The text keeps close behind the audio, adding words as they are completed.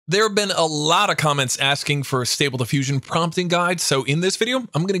There have been a lot of comments asking for a Stable Diffusion prompting guide, so in this video,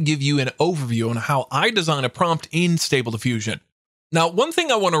 I'm going to give you an overview on how I design a prompt in Stable Diffusion. Now, one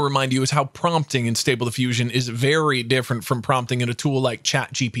thing I want to remind you is how prompting in Stable Diffusion is very different from prompting in a tool like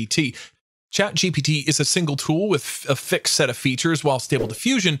ChatGPT. ChatGPT is a single tool with a fixed set of features, while Stable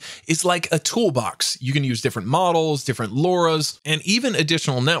Diffusion is like a toolbox. You can use different models, different LoRa's, and even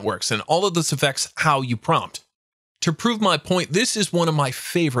additional networks, and all of this affects how you prompt. To prove my point, this is one of my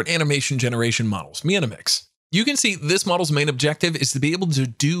favorite animation generation models, Mianimix. You can see this model's main objective is to be able to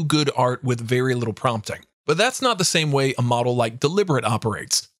do good art with very little prompting. But that's not the same way a model like Deliberate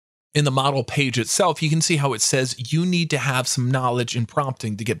operates. In the model page itself, you can see how it says you need to have some knowledge in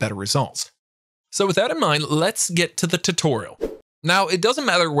prompting to get better results. So with that in mind, let's get to the tutorial. Now, it doesn't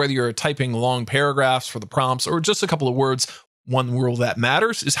matter whether you're typing long paragraphs for the prompts or just a couple of words. One rule that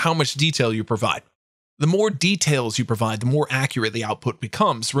matters is how much detail you provide. The more details you provide, the more accurate the output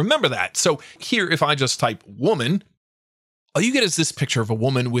becomes. Remember that. So here, if I just type woman, all you get is this picture of a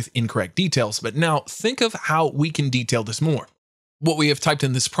woman with incorrect details. But now think of how we can detail this more. What we have typed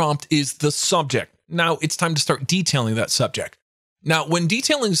in this prompt is the subject. Now it's time to start detailing that subject. Now, when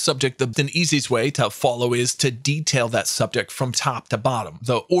detailing the subject, the easiest way to follow is to detail that subject from top to bottom.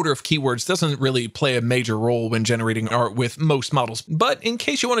 The order of keywords doesn't really play a major role when generating art with most models, but in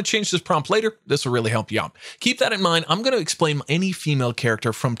case you want to change this prompt later, this will really help you out. Keep that in mind. I'm going to explain any female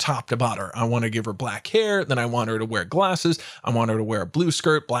character from top to bottom. I want to give her black hair, then I want her to wear glasses, I want her to wear a blue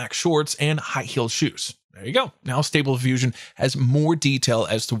skirt, black shorts, and high-heeled shoes. There you go. Now Stable Diffusion has more detail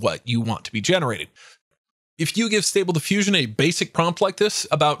as to what you want to be generated. If you give Stable Diffusion a basic prompt like this,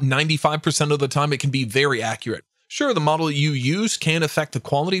 about 95% of the time it can be very accurate. Sure, the model you use can affect the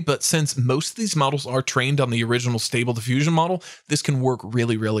quality, but since most of these models are trained on the original Stable Diffusion model, this can work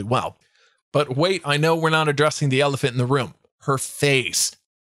really, really well. But wait, I know we're not addressing the elephant in the room. Her face.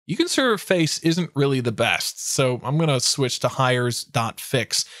 You can see her face isn't really the best, so I'm going to switch to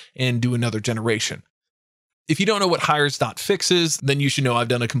hires.fix and do another generation. If you don't know what hires.fix is, then you should know I've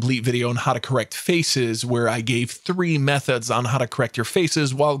done a complete video on how to correct faces where I gave 3 methods on how to correct your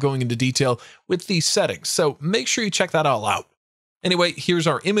faces while going into detail with these settings. So make sure you check that all out. Anyway, here's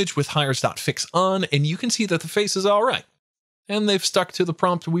our image with hires.fix on, and you can see that the face is all right. And they've stuck to the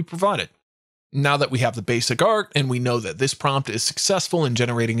prompt we provided. Now that we have the basic art and we know that this prompt is successful in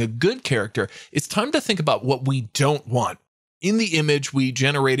generating a good character, it's time to think about what we don't want. In the image we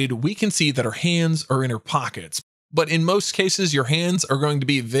generated, we can see that her hands are in her pockets. But in most cases, your hands are going to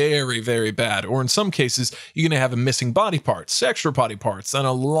be very, very bad. Or in some cases, you're going to have a missing body parts, extra body parts, and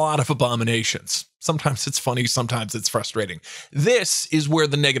a lot of abominations. Sometimes it's funny, sometimes it's frustrating. This is where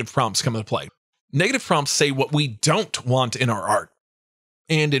the negative prompts come into play. Negative prompts say what we don't want in our art.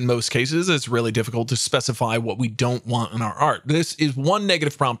 And in most cases, it's really difficult to specify what we don't want in our art. This is one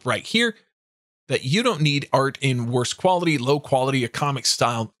negative prompt right here. That you don't need art in worse quality, low quality, a comic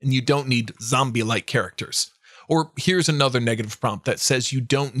style, and you don't need zombie-like characters. Or here's another negative prompt that says you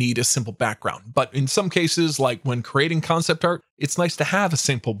don't need a simple background. But in some cases, like when creating concept art, it's nice to have a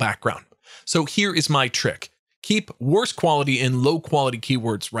simple background. So here is my trick. Keep worse quality and low quality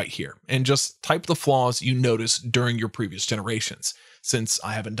keywords right here, and just type the flaws you notice during your previous generations. Since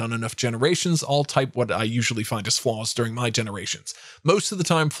I haven't done enough generations, I'll type what I usually find as flaws during my generations. Most of the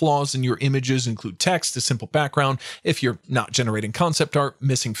time, flaws in your images include text, a simple background, if you're not generating concept art,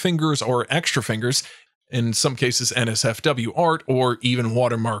 missing fingers or extra fingers, in some cases NSFW art, or even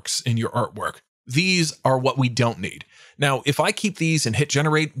watermarks in your artwork. These are what we don't need. Now, if I keep these and hit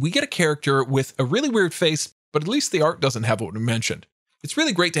generate, we get a character with a really weird face, but at least the art doesn't have what we mentioned. It's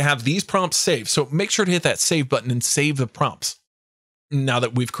really great to have these prompts saved, so make sure to hit that save button and save the prompts. Now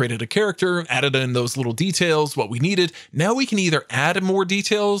that we've created a character, added in those little details, what we needed, now we can either add more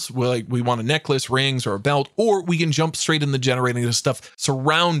details, like we want a necklace, rings, or a belt, or we can jump straight into generating the stuff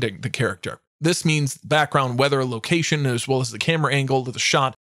surrounding the character. This means background, weather, location, as well as the camera angle of the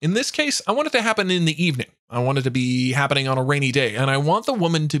shot. In this case, I want it to happen in the evening. I want it to be happening on a rainy day, and I want the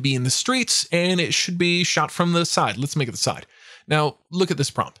woman to be in the streets, and it should be shot from the side. Let's make it the side. Now, look at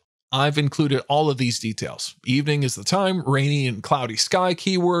this prompt. I've included all of these details. Evening is the time, rainy and cloudy sky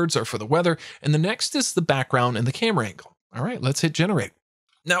keywords are for the weather, and the next is the background and the camera angle. All right, let's hit generate.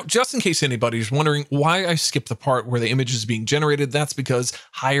 Now, just in case anybody's wondering why I skipped the part where the image is being generated, that's because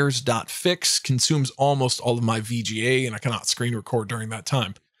hires.fix consumes almost all of my VGA, and I cannot screen record during that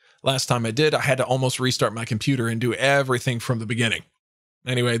time. Last time I did, I had to almost restart my computer and do everything from the beginning.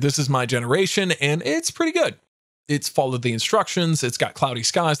 Anyway, this is my generation, and it's pretty good. It's followed the instructions, it's got cloudy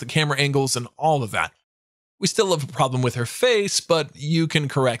skies, the camera angles, and all of that. We still have a problem with her face, but you can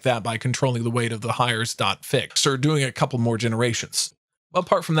correct that by controlling the weight of the hires.fix or doing a couple more generations.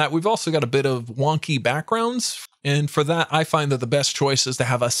 Apart from that, we've also got a bit of wonky backgrounds. And for that, I find that the best choice is to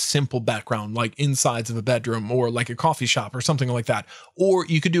have a simple background, like insides of a bedroom or like a coffee shop or something like that. Or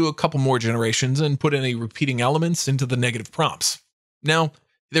you could do a couple more generations and put any repeating elements into the negative prompts. Now,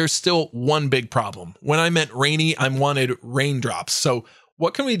 there's still one big problem. When I meant rainy, I wanted raindrops. So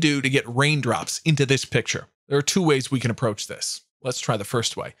what can we do to get raindrops into this picture? There are two ways we can approach this. Let's try the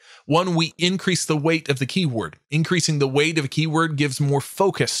first way. One, we increase the weight of the keyword. Increasing the weight of a keyword gives more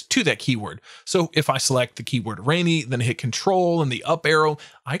focus to that keyword. So if I select the keyword rainy, then hit Control and the up arrow,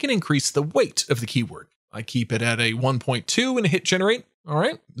 I can increase the weight of the keyword. I keep it at a 1.2 and hit generate. All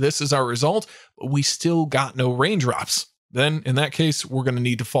right, this is our result, but we still got no raindrops. Then in that case, we're going to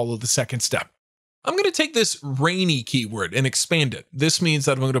need to follow the second step. I'm going to take this rainy keyword and expand it. This means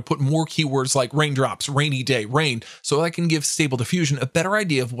that I'm going to put more keywords like raindrops, rainy day, rain, so I can give Stable Diffusion a better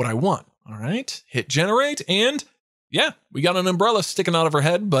idea of what I want. All right, hit generate, and yeah, we got an umbrella sticking out of her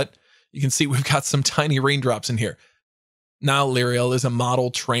head, but you can see we've got some tiny raindrops in here. Now, L'Oreal is a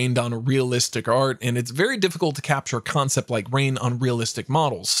model trained on realistic art, and it's very difficult to capture a concept like rain on realistic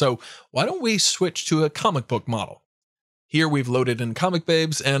models. So why don't we switch to a comic book model? Here we've loaded in Comic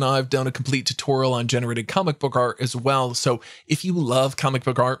Babes, and I've done a complete tutorial on generated comic book art as well. So if you love comic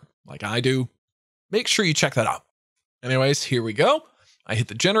book art, like I do, make sure you check that out. Anyways, here we go. I hit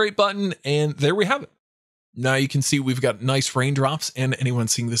the generate button, and there we have it. Now you can see we've got nice raindrops, and anyone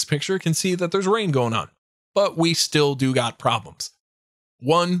seeing this picture can see that there's rain going on. But we still do got problems.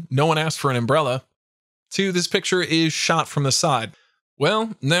 One, no one asked for an umbrella. Two, this picture is shot from the side.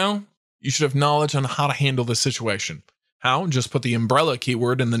 Well, now you should have knowledge on how to handle this situation. How? Just put the umbrella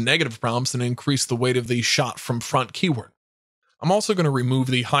keyword in the negative prompts and increase the weight of the shot from front keyword. I'm also going to remove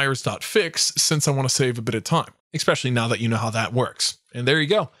the hires.fix since I want to save a bit of time, especially now that you know how that works. And there you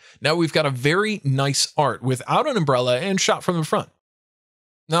go. Now we've got a very nice art without an umbrella and shot from the front.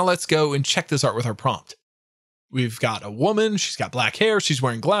 Now let's go and check this art with our prompt. We've got a woman, she's got black hair, she's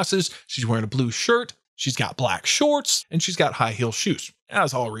wearing glasses, she's wearing a blue shirt, she's got black shorts, and she's got high heel shoes,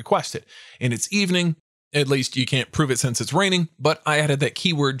 as all requested. And it's evening. At least you can't prove it since it's raining, but I added that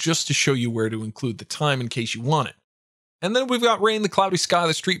keyword just to show you where to include the time in case you want it. And then we've got rain, the cloudy sky,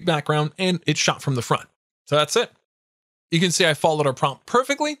 the street background, and it's shot from the front. So that's it. You can see I followed our prompt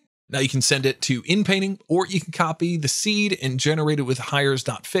perfectly. Now you can send it to InPainting, or you can copy the seed and generate it with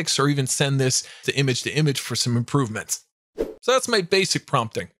hires.fix, or even send this to image for some improvements. So that's my basic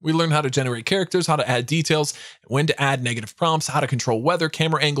prompting. We learned how to generate characters, how to add details, when to add negative prompts, how to control weather,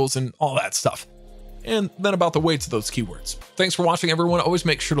 camera angles, and all that stuff. And then about the weights of those keywords. Thanks for watching, everyone. Always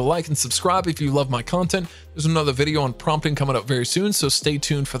make sure to like and subscribe if you love my content. There's another video on prompting coming up very soon, so stay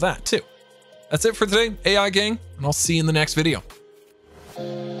tuned for that too. That's it for today, AI gang, and I'll see you in the next video.